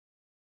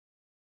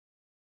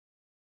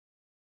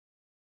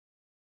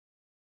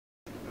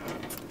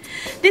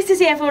This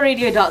is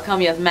AFORadio.com.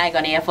 You have Mag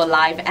on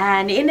Afolive,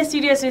 and in the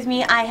studios with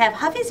me I have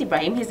Hafiz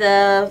Ibrahim. He's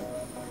a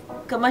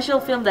commercial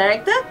film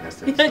director. Yes,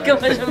 that's right.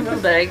 Commercial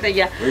film director,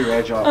 yeah. Very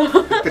rare job.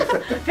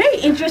 Very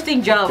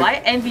interesting job.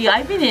 I envy.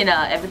 I've been in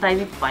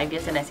advertising for 5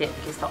 years, and I said,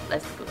 okay, stop.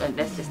 Let's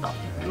just stop.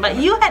 But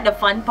you had the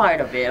fun part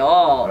of it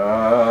all.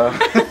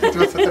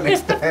 To a certain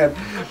extent.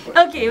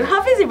 Okay,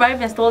 Hafiz Ibrahim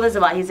has told us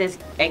about his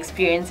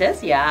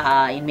experiences,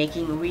 in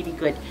making really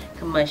good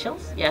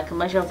commercials,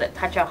 commercials that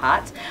touch our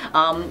hearts.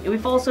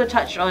 We've also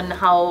touched on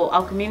how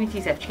our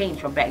communities have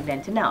changed from back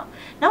then to now.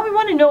 Now we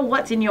want to know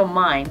what's in your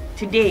mind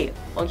today,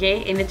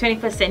 okay, in the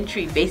 21st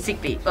century,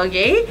 basically,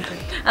 okay,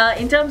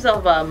 in terms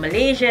of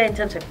Malaysia, in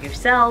terms of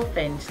yourself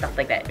and stuff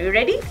like that. Are you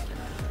ready?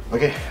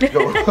 Okay,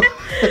 go.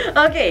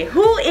 Okay,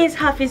 who is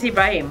Hafiz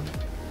Ibrahim?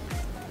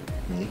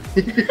 Me.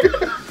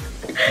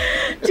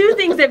 Two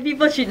things that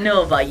people should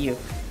know about you.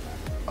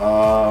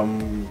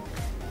 I'm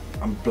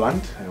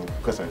blunt,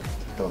 because I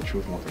tell the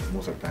truth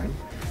most of the time,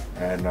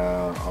 and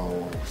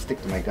I'll stick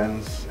to my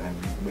guns and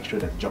make sure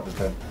that the job is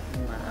done.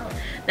 Wow.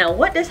 Now,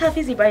 what does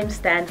Hafiz Ibrahim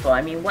stand for?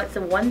 I mean, what's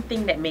the one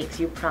thing that makes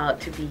you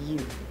proud to be you?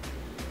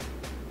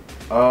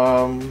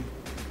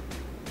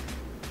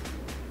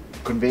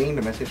 Conveying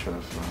the message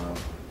of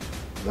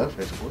love,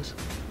 I suppose.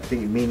 I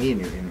think mainly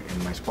in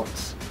my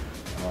spots,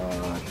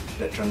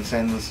 that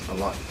transcends a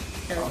lot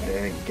out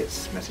there and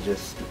gets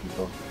messages to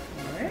people.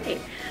 Alright.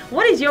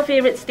 What is your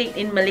favorite state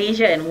in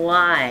Malaysia and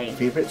why?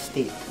 Favorite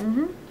state?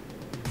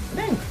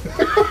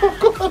 Of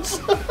course.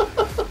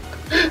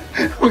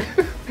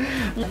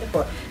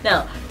 Wonderful.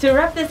 Now, to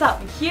wrap this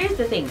up, here's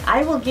the thing.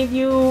 I will give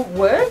you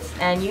words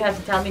and you have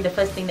to tell me the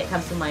first thing that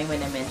comes to mind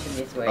when I mention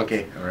these words.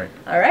 Okay, alright.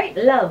 Alright.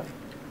 Love.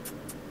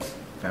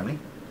 Family.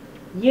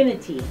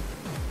 Unity.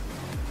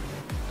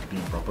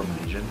 Being proper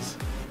Malaysians.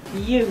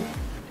 You.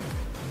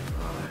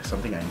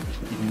 Something I'm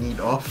in need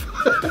of.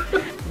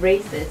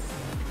 Racist.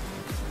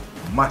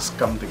 Must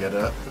come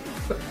together.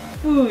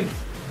 Food.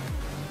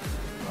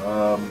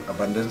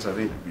 Abundance of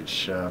it,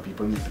 which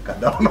people need to cut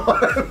down on.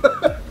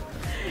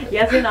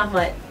 Yasin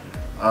Ahmad.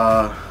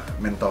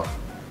 Mentor.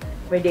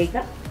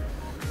 Merdeka.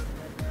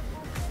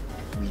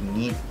 We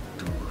need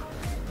to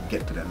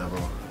get to that level.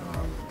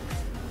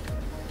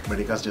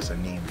 Merdeka's just a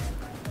name.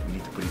 We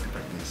need to put it to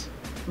practice.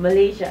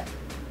 Malaysia.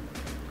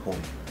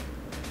 Home.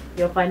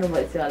 Your final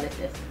words to our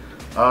listeners.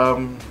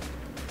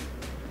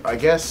 I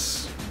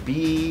guess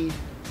be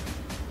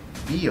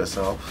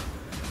yourself,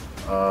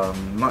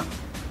 not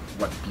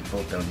what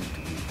people tell you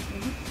to be,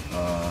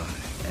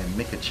 and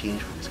make a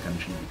change for this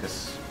country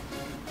because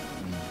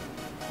we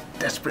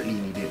desperately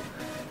need it.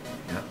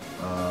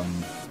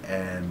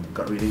 And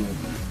got really,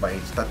 by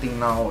starting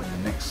now in the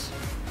next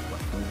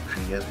 2,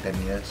 3 years,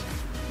 10 years,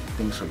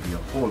 things will be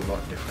a whole lot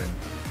different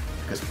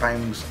because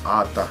times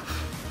are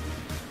tough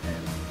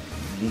and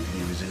we need to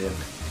be resilient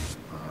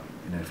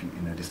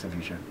in a distant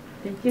future.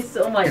 Thank you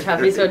so much,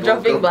 Hafiz, for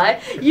dropping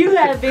by. You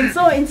have been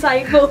so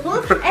insightful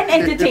and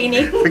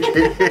entertaining.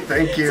 Okay,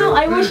 thank you. So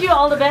I wish you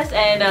all the best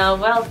and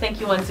well, thank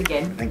you once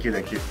again. Thank you,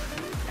 thank you.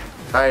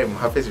 Hi, I'm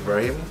Hafiz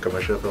Ibrahim,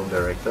 commercial film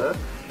director,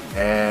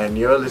 and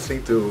you're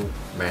listening to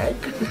Mag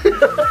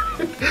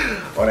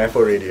on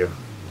Afo Radio.